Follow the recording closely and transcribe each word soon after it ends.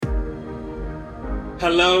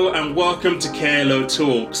Hello and welcome to KLO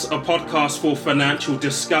Talks, a podcast for financial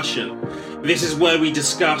discussion. This is where we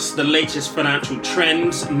discuss the latest financial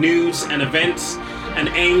trends, news and events and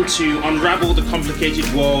aim to unravel the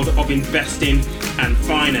complicated world of investing and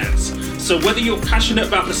finance. So whether you're passionate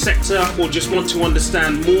about the sector or just want to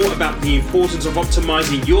understand more about the importance of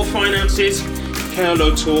optimizing your finances,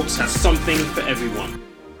 KLO Talks has something for everyone.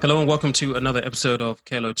 Hello and welcome to another episode of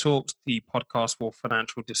KLO Talks, the podcast for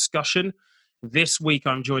financial discussion. This week,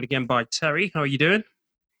 I'm joined again by Terry. How are you doing?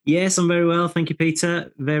 Yes, I'm very well. Thank you,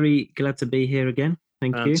 Peter. Very glad to be here again.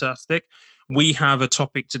 Thank you. Fantastic. We have a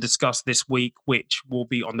topic to discuss this week, which will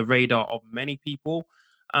be on the radar of many people.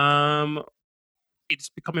 It's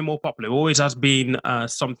becoming more popular. It always has been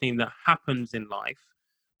something that happens in life,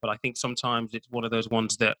 but I think sometimes it's one of those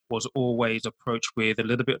ones that was always approached with a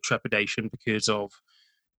little bit of trepidation because of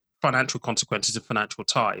financial consequences and financial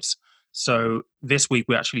ties. So this week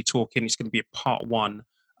we're actually talking, it's going to be a part one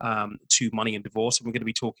to money and divorce, and we're going to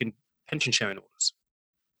be talking pension sharing orders.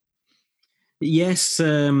 Yes,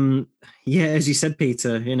 as you said,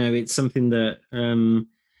 Peter, it's something that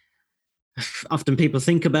often people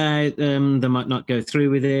think about. They might not go through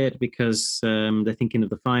with it because they're thinking of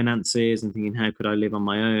the finances and thinking, how could I live on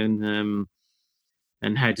my own?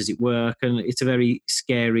 And how does it work? And it's a very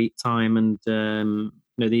scary time, and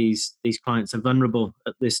these clients are vulnerable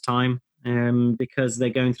at this time because they're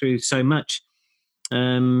going through so much.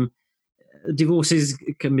 Divorces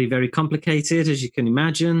can be very complicated, as you can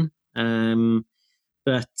imagine,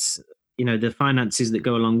 but the finances that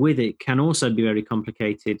go along with it can also be very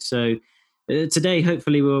complicated. So today,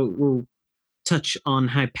 hopefully, we'll touch on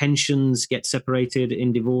how pensions get separated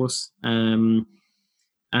in divorce. And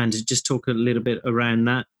just talk a little bit around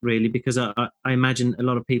that, really, because I imagine a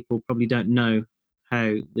lot of people probably don't know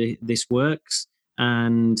how this works,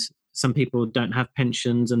 and some people don't have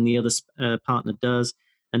pensions and the other partner does,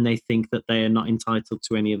 and they think that they are not entitled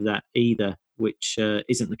to any of that either, which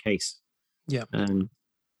isn't the case. Yeah.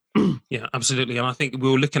 Yeah, absolutely. And I think we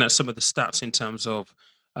were looking at some of the stats in terms of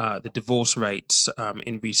the divorce rates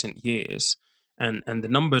in recent years, and the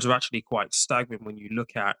numbers are actually quite staggering when you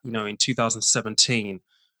look at, in 2017,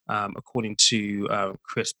 according to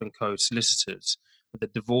Crisp & Co solicitors, the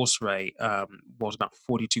divorce rate was about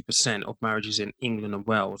 42% of marriages in England and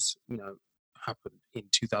Wales, happened in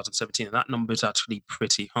 2017. And that number is actually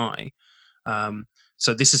pretty high.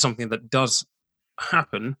 So this is something that does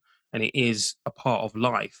happen, and it is a part of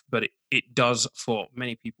life, but it does, for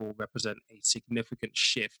many people, represent a significant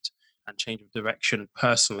shift and change of direction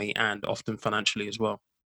personally and often financially as well.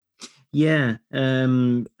 Yeah,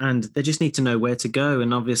 and they just need to know where to go.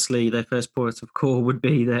 And obviously, their first port of call would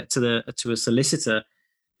be to a solicitor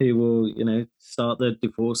who will, start the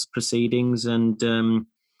divorce proceedings. And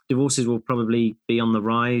divorces will probably be on the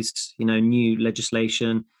rise. New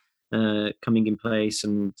legislation coming in place,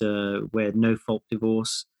 and where no fault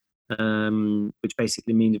divorce, which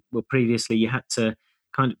basically means, well, previously you had to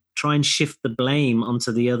kind of try and shift the blame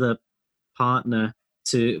onto the other partner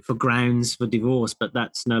for grounds for divorce, but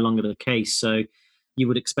that's no longer the case. So you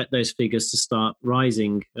would expect those figures to start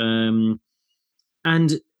rising. And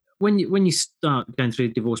when you start going through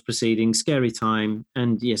divorce proceedings, scary time.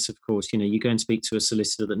 And yes, of course, you go and speak to a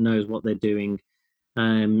solicitor that knows what they're doing,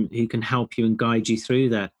 who can help you and guide you through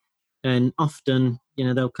that. And often,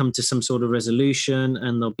 they'll come to some sort of resolution,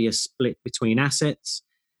 and there'll be a split between assets.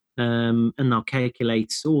 And they'll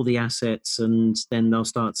calculate all the assets, and then they'll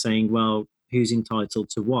start saying, well, who's entitled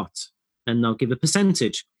to what? And they'll give a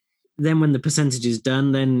percentage. Then when the percentage is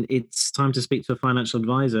done, then it's time to speak to a financial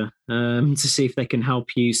advisor to see if they can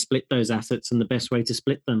help you split those assets and the best way to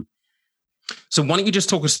split them. So why don't you just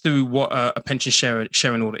talk us through what a pension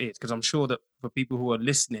sharing order is? Because I'm sure that for people who are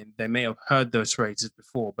listening, they may have heard those phrases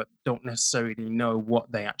before, but don't necessarily know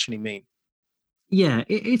what they actually mean. Yeah,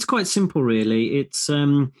 it's quite simple, really. It's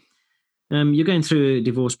you're going through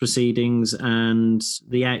divorce proceedings, and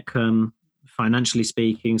the outcome, financially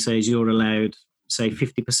speaking, says you're allowed, say,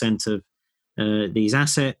 50% of these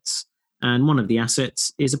assets, and one of the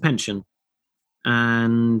assets is a pension.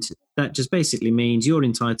 And that just basically means you're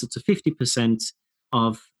entitled to 50%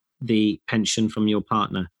 of the pension from your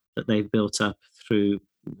partner that they've built up through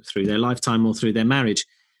their lifetime or through their marriage.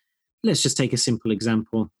 Let's just take a simple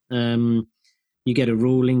example. You get a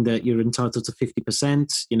ruling that you're entitled to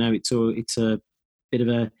 50%. It's a bit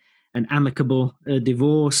of an amicable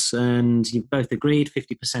divorce, and you've both agreed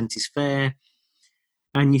 50% is fair.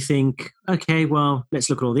 And you think, okay, well, let's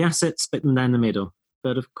look at all the assets, split them down the middle.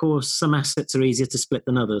 But of course, some assets are easier to split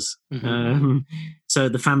than others. Mm-hmm. So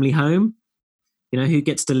the family home, who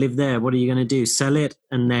gets to live there? What are you going to do? Sell it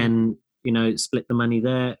and then, split the money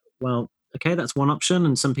there? Well, okay, that's one option,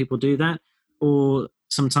 and some people do that. Or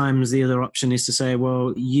sometimes the other option is to say,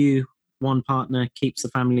 well, one partner keeps the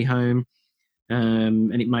family home,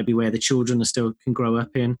 and it might be where the children are still can grow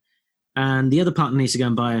up in, and the other partner needs to go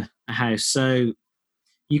and buy a house. So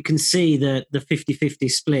you can see that the 50-50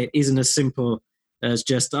 split isn't as simple as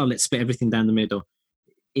just, oh, let's split everything down the middle.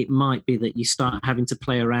 It might be that you start having to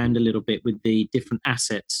play around a little bit with the different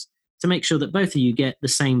assets to make sure that both of you get the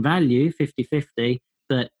same value, 50-50,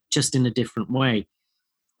 but just in a different way.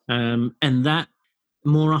 And that,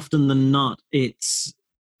 more often than not, it's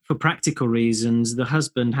for practical reasons, the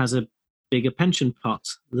husband has a bigger pension pot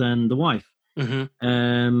than the wife.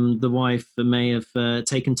 The wife may have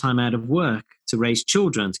taken time out of work to raise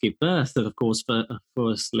children, to give birth, of course,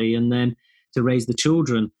 firstly, and then to raise the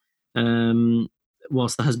children,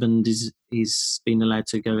 whilst the husband is being allowed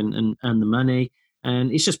to go and earn the money.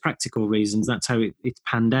 And it's just practical reasons. That's how it's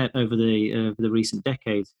panned out over the recent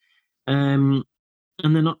decades. And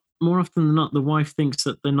they're not, more often than not, the wife thinks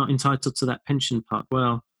that they're not entitled to that pension pot.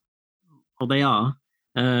 Well, they are.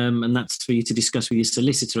 And that's for you to discuss with your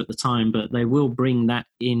solicitor at the time, but they will bring that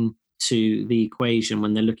into the equation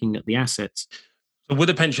when they're looking at the assets. So with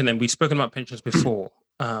the pension, then, we've spoken about pensions before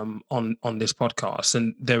on this podcast,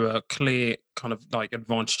 and there are clear kind of like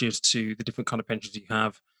advantages to the different kind of pensions you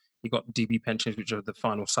have. You've got DB pensions, which are the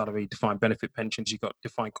final salary, defined benefit pensions. You've got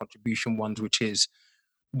defined contribution ones, which is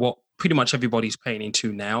what pretty much everybody's paying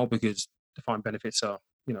into now, because defined benefits are,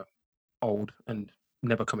 old and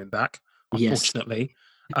never coming back, unfortunately.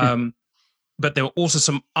 Yes. But there are also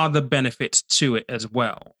some other benefits to it as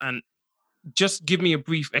well. And just give me a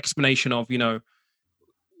brief explanation of,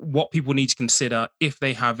 what people need to consider if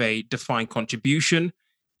they have a defined contribution,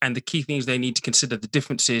 and the key things they need to consider, the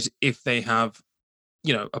differences if they have,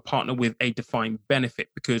 a partner with a defined benefit,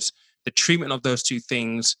 because the treatment of those two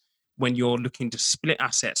things when you're looking to split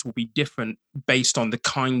assets will be different based on the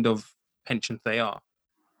kind of pensions they are.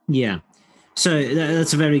 Yeah. So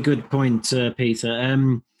that's a very good point,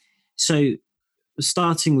 Peter. So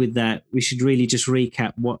starting with that, we should really just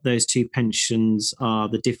recap what those two pensions are,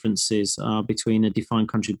 the differences are between a defined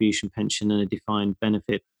contribution pension and a defined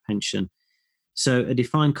benefit pension. So a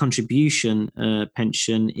defined contribution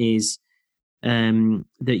pension is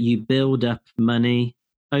that you build up money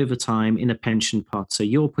over time in a pension pot. So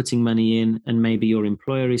you're putting money in, and maybe your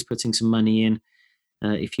employer is putting some money in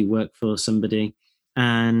if you work for somebody.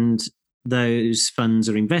 And those funds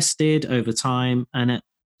are invested over time, and at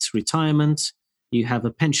retirement, you have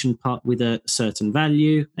a pension pot with a certain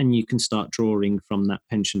value, and you can start drawing from that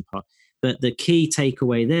pension pot. But the key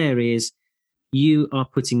takeaway there is you are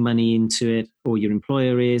putting money into it, or your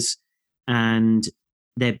employer is, and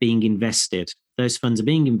they're being invested. Those funds are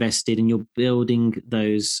being invested, and you're building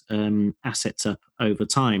those assets up over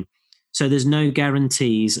time. So there's no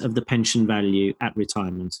guarantees of the pension value at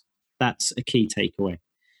retirement. That's a key takeaway.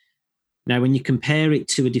 Now, when you compare it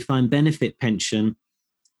to a defined benefit pension,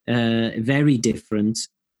 very different.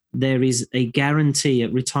 There is a guarantee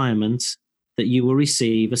at retirement that you will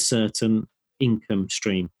receive a certain income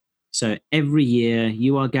stream. So every year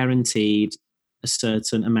you are guaranteed a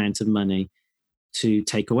certain amount of money to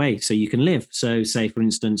take away so you can live. So say, for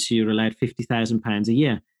instance, you're allowed £50,000 a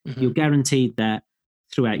year. Mm-hmm. You're guaranteed that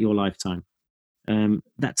throughout your lifetime.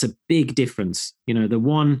 That's a big difference. The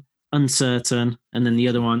one uncertain, and then the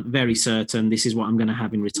other one very certain. This is what I'm going to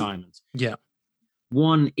have in retirement. Yeah.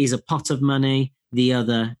 One is a pot of money. The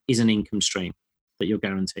other is an income stream that you're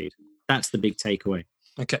guaranteed. That's the big takeaway.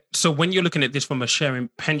 Okay. So when you're looking at this from a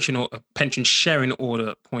pension sharing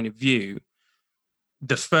order point of view,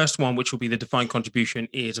 the first one, which will be the defined contribution,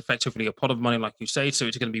 is effectively a pot of money, like you say. So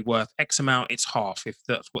it's going to be worth X amount. It's half, if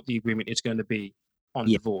that's what the agreement is going to be on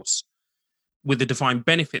divorce. With the defined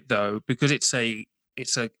benefit, though, because it's a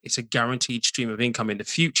guaranteed stream of income in the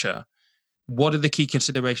future, what are the key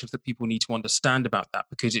considerations that people need to understand about that?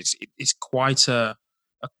 Because it's quite a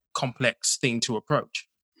complex thing to approach.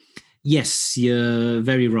 Yes, you're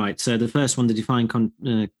very right. So the first one, the defined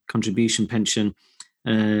contribution pension,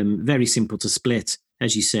 very simple to split.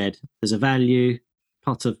 As you said, there's a value,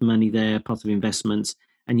 pot of money there, pot of investments,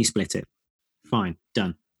 and you split it. Fine,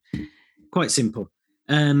 done. Quite simple.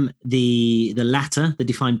 The latter, the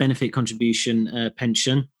defined benefit contribution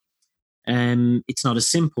pension, it's not as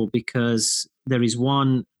simple, because there is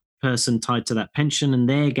one person tied to that pension, and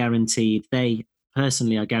they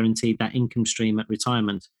personally are guaranteed that income stream at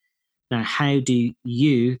retirement. Now, how do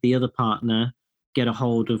you, the other partner, get a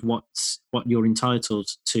hold of what you're entitled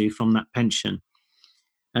to from that pension?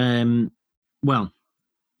 Well,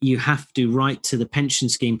 you have to write to the pension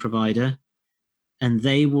scheme provider, and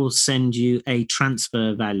they will send you a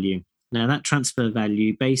transfer value. Now, that transfer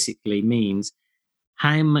value basically means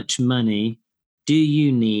how much money do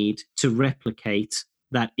you need to replicate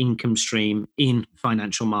that income stream in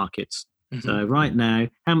financial markets? Mhm. So, right now,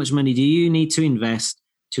 how much money do you need to invest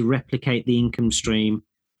to replicate the income stream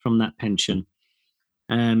from that pension?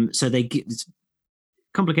 So, they get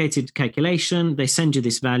complicated calculation, they send you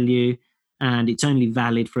this value, and it's only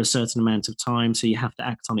valid for a certain amount of time. So, you have to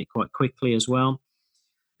act on it quite quickly as well.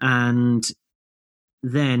 And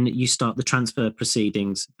then you start the transfer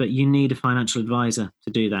proceedings, but you need a financial advisor to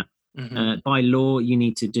do that. Mhm. By law, you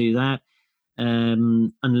need to do that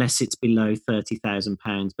unless it's below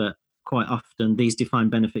 £30,000. But quite often, these defined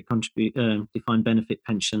benefit pensions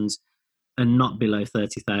are not below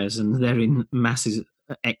 30,000; they're in massive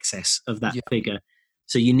excess of that Yeah. figure.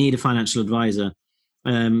 So you need a financial advisor,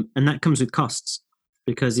 and that comes with costs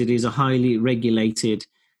because it is a highly regulated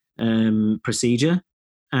procedure,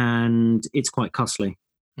 and it's quite costly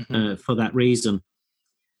Mhm. for that reason.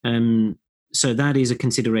 So that is a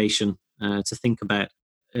consideration to think about.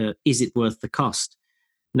 Is it worth the cost?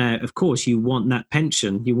 Now, of course, you want that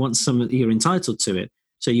pension. You want you're entitled to it.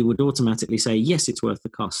 So you would automatically say, yes, it's worth the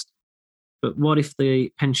cost. But what if the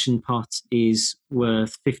pension pot is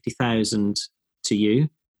worth 50,000 to you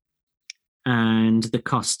and the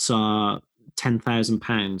costs are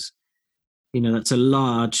 £10,000? That's a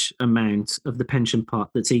large amount of the pension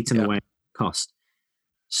pot that's eaten Yeah. away cost.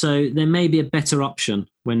 So there may be a better option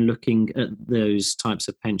when looking at those types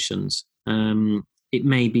of pensions. It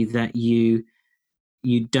may be that you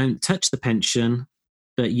don't touch the pension,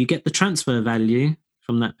 but you get the transfer value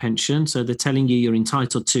from that pension. So they're telling you you're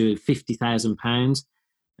entitled to £50,000,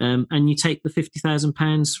 and you take the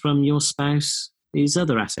 £50,000 from your spouse's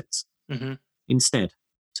other assets Mhm. instead.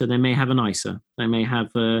 So they may have an ISA, they may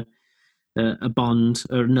have a bond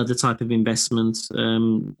or another type of investment.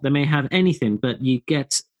 They may have anything, but you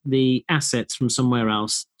get the assets from somewhere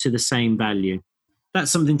else to the same value. That's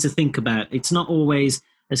something to think about. It's not always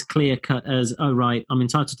as clear cut as, oh, right, I'm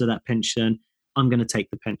entitled to that pension, I'm going to take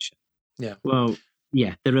the pension. Yeah. Well,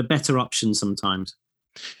 yeah, there are better options sometimes.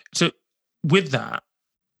 So with that,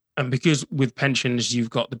 and because with pensions, you've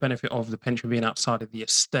got the benefit of the pension being outside of the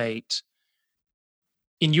estate.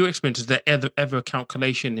 In your experience, is there ever a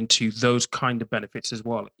calculation into those kind of benefits as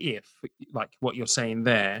well? If, like what you're saying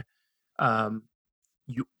there, um,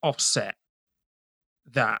 you offset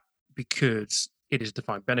that because it is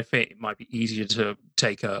defined benefit, it might be easier to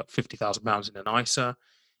take a £50,000 in an ISA.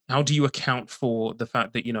 How do you account for the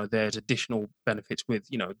fact that there's additional benefits with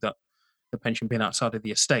the pension being outside of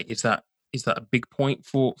the estate? Is that a big point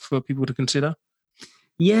for people to consider?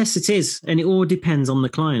 Yes, it is. And it all depends on the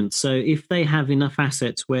client. So if they have enough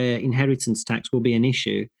assets where inheritance tax will be an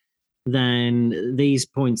issue, then these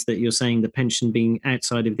points that you're saying, the pension being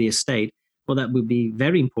outside of the estate, well, that would be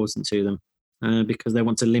very important to them because they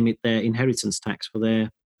want to limit their inheritance tax for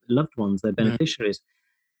their loved ones, their Mhm. beneficiaries.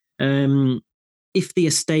 Um, if the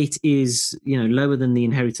estate is, lower than the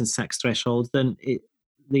inheritance tax threshold, then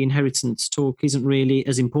the inheritance talk isn't really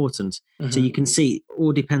as important. So Mhm. you can see, it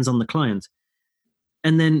all depends on the client.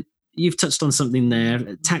 And then you've touched on something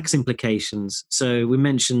there, tax implications. So we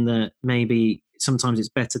mentioned that maybe sometimes it's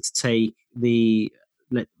better to take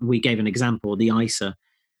we gave an example, the ISA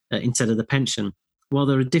instead of the pension. Well,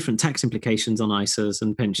 there are different tax implications on ISAs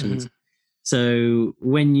and pensions. Mhm. So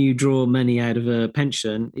when you draw money out of a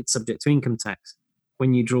pension, it's subject to income tax.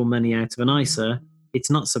 When you draw money out of an ISA, it's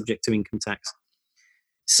not subject to income tax.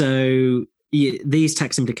 So these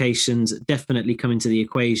tax implications definitely come into the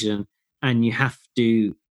equation, and you have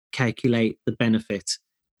to calculate the benefit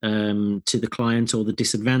to the client or the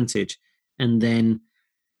disadvantage, and then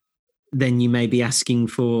you may be asking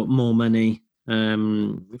for more money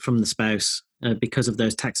from the spouse because of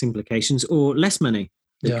those tax implications, or less money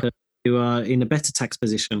Yeah. because you are in a better tax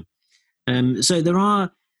position. So there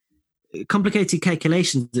are complicated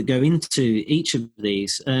calculations that go into each of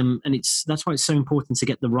these, and that's why it's so important to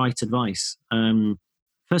get the right advice.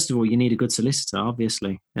 First of all, you need a good solicitor,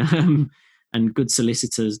 obviously, and good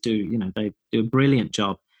solicitors they do a brilliant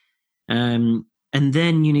job. And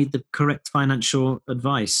then you need the correct financial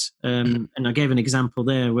advice. Mhm. And I gave an example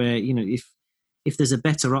there where if there's a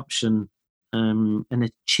better option and a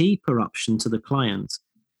cheaper option to the client,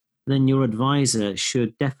 then your advisor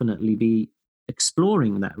should definitely be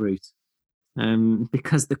exploring that route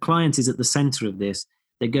because the client is at the center of this.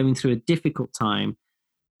 They're going through a difficult time.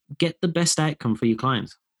 Get the best outcome for your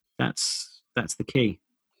client. That's the key.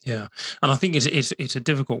 Yeah, and I think it's a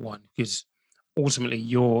difficult one because ultimately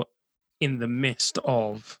you're in the midst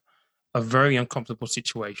of a very uncomfortable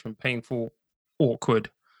situation, painful,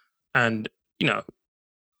 awkward, and you know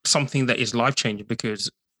something that is life changing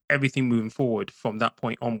because everything moving forward from that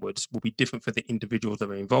point onwards will be different for the individuals that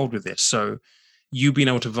are involved with this. So you being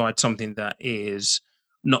able to provide something that is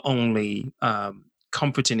not only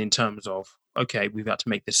comforting in terms of, okay, we've had to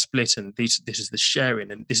make this split, and this is the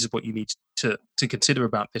sharing, and this is what you need to consider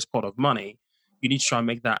about this pot of money. You need to try and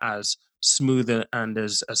make that as smooth and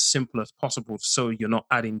as simple as possible, so you're not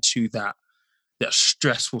adding to that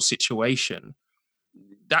stressful situation.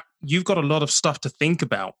 That you've got a lot of stuff to think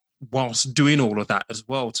about whilst doing all of that as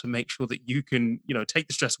well, to make sure that you can, take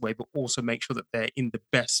the stress away, but also make sure that they're in the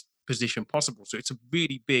best position possible. So it's a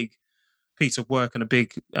really big piece of work and a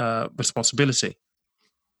big responsibility.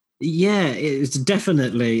 Yeah, it's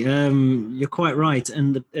definitely. You're quite right,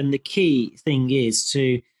 and the key thing is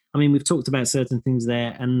to. I mean, we've talked about certain things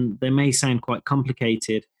there, and they may sound quite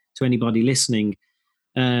complicated to anybody listening.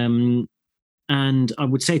 And I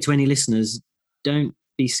would say to any listeners, don't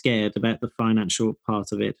be scared about the financial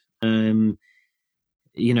part of it. When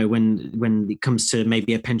it comes to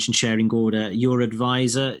maybe a pension sharing order, your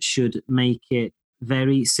advisor should make it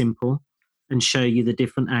very simple and show you the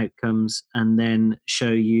different outcomes, and then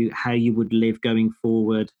show you how you would live going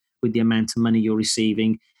forward with the amount of money you're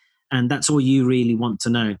receiving. And that's all you really want to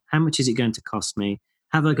know. How much is it going to cost me?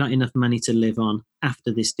 Have I got enough money to live on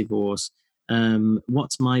after this divorce?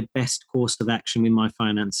 What's my best course of action with my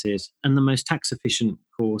finances, and the most tax efficient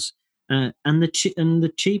course, and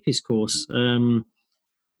the cheapest course.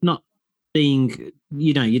 Not being,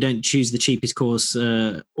 you don't choose the cheapest course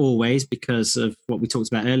always because of what we talked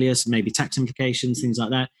about earlier, so maybe tax implications, things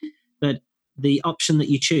like that. But the option that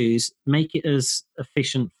you choose, make it as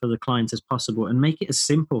efficient for the client as possible, and make it as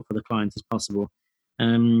simple for the client as possible.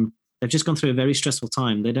 They've just gone through a very stressful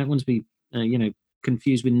time. They don't want to be,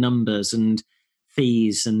 confused with numbers and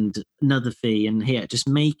fees and another fee. And here, just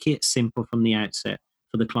make it simple from the outset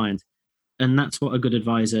for the client. And that's what a good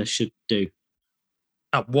advisor should do.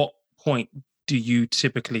 At what point do you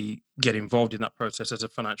typically get involved in that process as a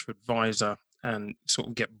financial advisor and sort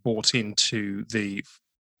of get bought into the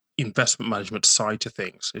investment management side to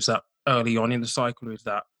things? Is that early on in the cycle, or is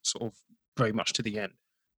that sort of very much to the end?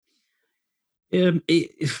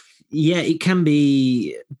 It can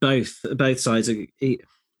be both sides.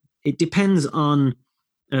 It depends on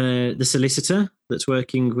the solicitor that's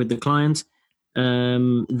working with the client.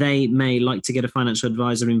 They may like to get a financial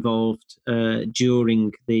advisor involved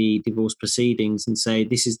during the divorce proceedings and say,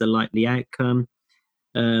 this is the likely outcome.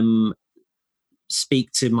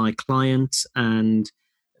 Speak to my client and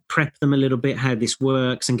prep them a little bit how this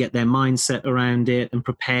works, and get their mindset around it, and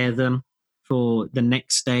prepare them for the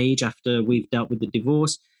next stage after we've dealt with the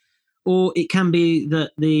divorce. Or it can be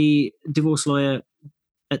that the divorce lawyer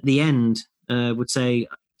at the end would say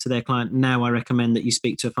to their client, now I recommend that you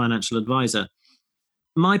speak to a financial advisor.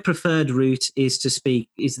 My preferred route is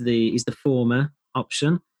the former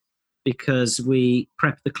option, because we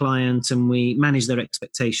prep the client and we manage their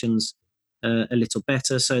expectations a little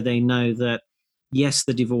better, so they know that yes,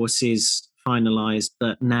 the divorce is finalized,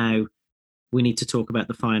 but now we need to talk about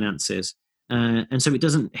the finances, and so it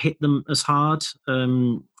doesn't hit them as hard.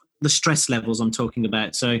 The stress levels I'm talking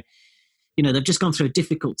about. So they've just gone through a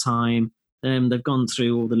difficult time. They've gone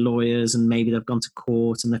through all the lawyers, and maybe they've gone to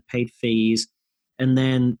court and they've paid fees. And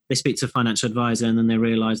then they speak to a financial advisor, and then they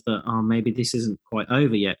realize that, maybe this isn't quite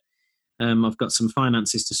over yet. I've got some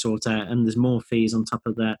finances to sort out, and there's more fees on top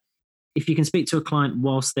of that. If you can speak to a client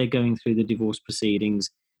whilst they're going through the divorce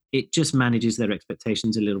proceedings, it just manages their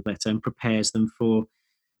expectations a little better and prepares them for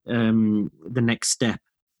the next step.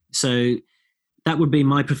 So that would be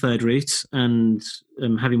my preferred route. And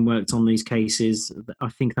having worked on these cases, I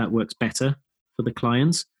think that works better for the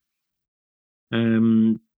clients.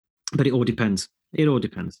 But it all depends.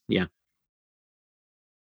 Yeah.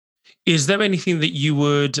 Is there anything that you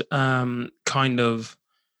would kind of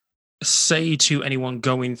say to anyone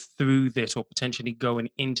going through this, or potentially going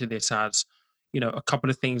into this, as a couple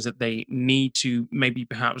of things that they need to maybe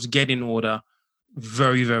perhaps get in order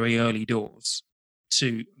very, very early doors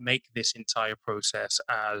to make this entire process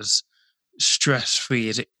as stress-free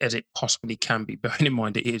as it possibly can be, bearing in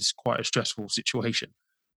mind it is quite a stressful situation?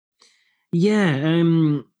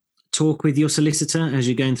 Yeah. Talk with your solicitor as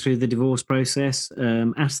you're going through the divorce process.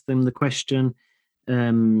 Ask them the question,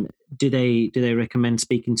 do they recommend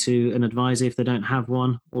speaking to an advisor if they don't have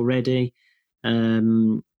one already?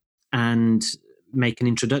 And make an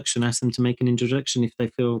introduction. Ask them to make an introduction if they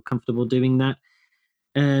feel comfortable doing that.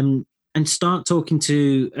 And start talking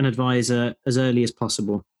to an advisor as early as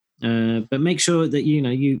possible. But make sure that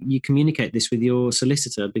you communicate this with your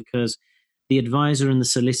solicitor, because the advisor and the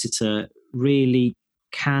solicitor really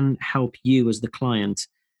can help you as the client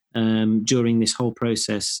during this whole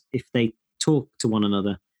process if they talk to one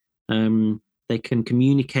another. They can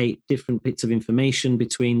communicate different bits of information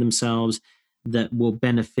between themselves that will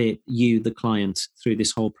benefit you, the client, through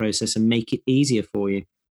this whole process and make it easier for you.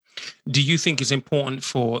 Do you think it's important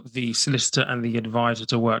for the solicitor and the advisor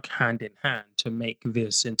to work hand in hand to make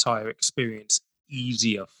this entire experience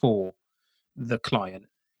easier for the client?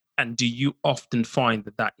 And do you often find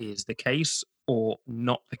that that is the case or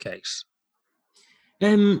not the case?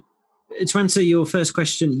 To answer your first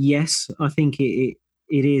question, yes, I think it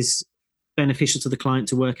is beneficial to the client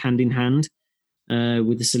to work hand in hand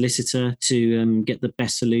with the solicitor to get the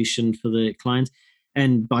best solution for the client.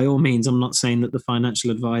 And by all means, I'm not saying that the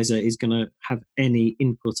financial advisor is going to have any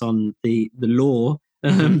input on the law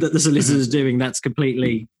that the solicitor is doing. That's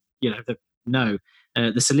completely, no.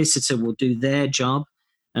 The solicitor will do their job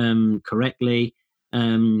correctly.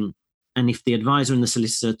 And if the advisor and the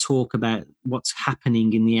solicitor talk about what's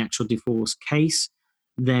happening in the actual divorce case,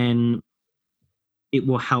 then it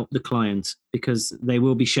will help the client because they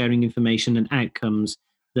will be sharing information and outcomes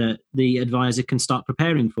that the advisor can start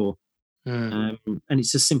preparing for. And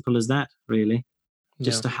it's as simple as that, really,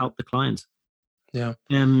 just to help the client. Yeah.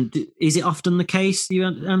 Is it often the case, you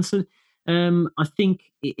answered? I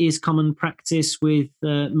think it is common practice with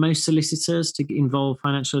most solicitors to involve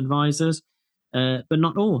financial advisors, but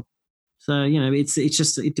not all. So,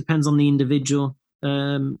 it depends on the individual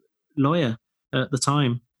lawyer at the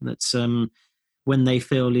time. That's when they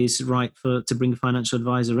feel is right to bring a financial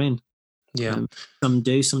advisor in. Yeah. Some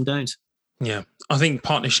do, some don't. Yeah. I think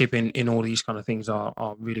partnership in all these kind of things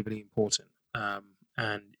are really, really important.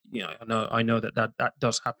 And, I know that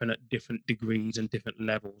does happen at different degrees and different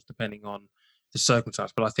levels depending on the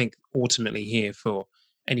circumstance. But I think ultimately here for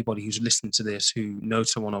anybody who's listening to this, who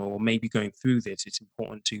knows someone or maybe going through this, it's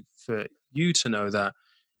important for you to know that,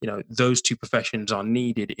 those two professions are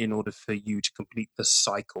needed in order for you to complete the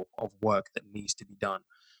cycle of work that needs to be done.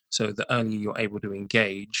 So the earlier you're able to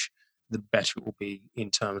engage, the better it will be in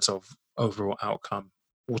terms of overall outcome,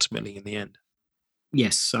 ultimately in the end.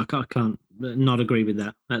 Yes, I can't not agree with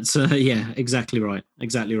that. That's exactly right.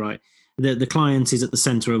 Exactly right. The client is at the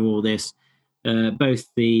center of all this. Both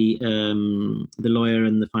the lawyer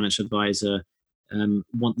and the financial advisor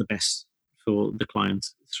want the best for the client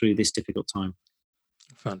through this difficult time.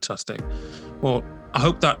 Fantastic. Well, I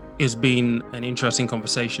hope that has been an interesting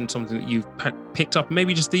conversation, something that you've picked up,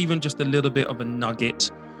 maybe just a little bit of a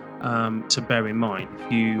nugget to bear in mind.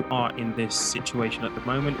 If you are in this situation at the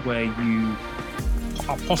moment where you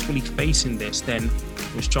are possibly facing this, then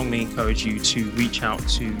we strongly encourage you to reach out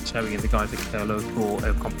to Terry and the guys at KLO for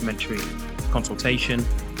a complimentary consultation,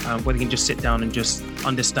 where they can just sit down and just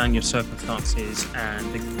understand your circumstances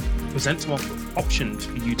and present some options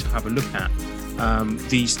for you to have a look at.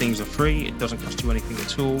 These things are free, it doesn't cost you anything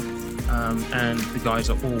at all, and the guys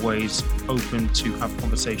are always open to have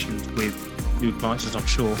conversations with new clients, as I'm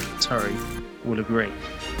sure Terry will agree.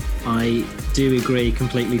 I do agree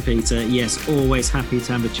completely, Peter. Yes, always happy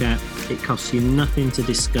to have a chat. It costs you nothing to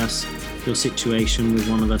discuss your situation with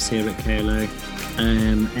one of us here at KLO,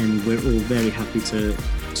 and we're all very happy to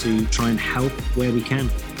try and help where we can.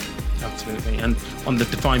 Absolutely. And on the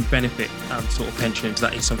defined benefit sort of pensions,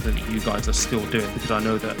 that is something that you guys are still doing, because I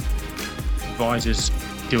know that advisors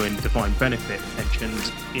doing defined benefit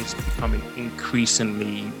pensions is becoming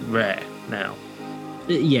increasingly rare now.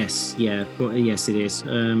 Yes, yes, it is.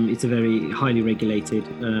 It's a very highly regulated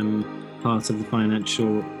part of the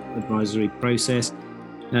financial advisory process.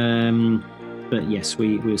 But yes,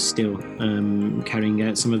 we're still carrying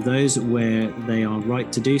out some of those where they are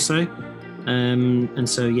right to do so. And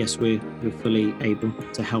so, yes, we're fully able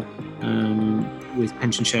to help with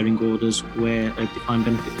pension sharing orders where a defined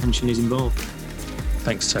benefit pension is involved.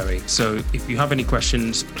 Thanks, Terry. So if you have any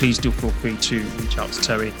questions, please do feel free to reach out to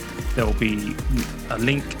Terry. There will be a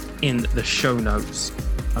link in the show notes.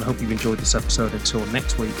 And I hope you've enjoyed this episode. Until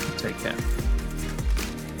next week, take care.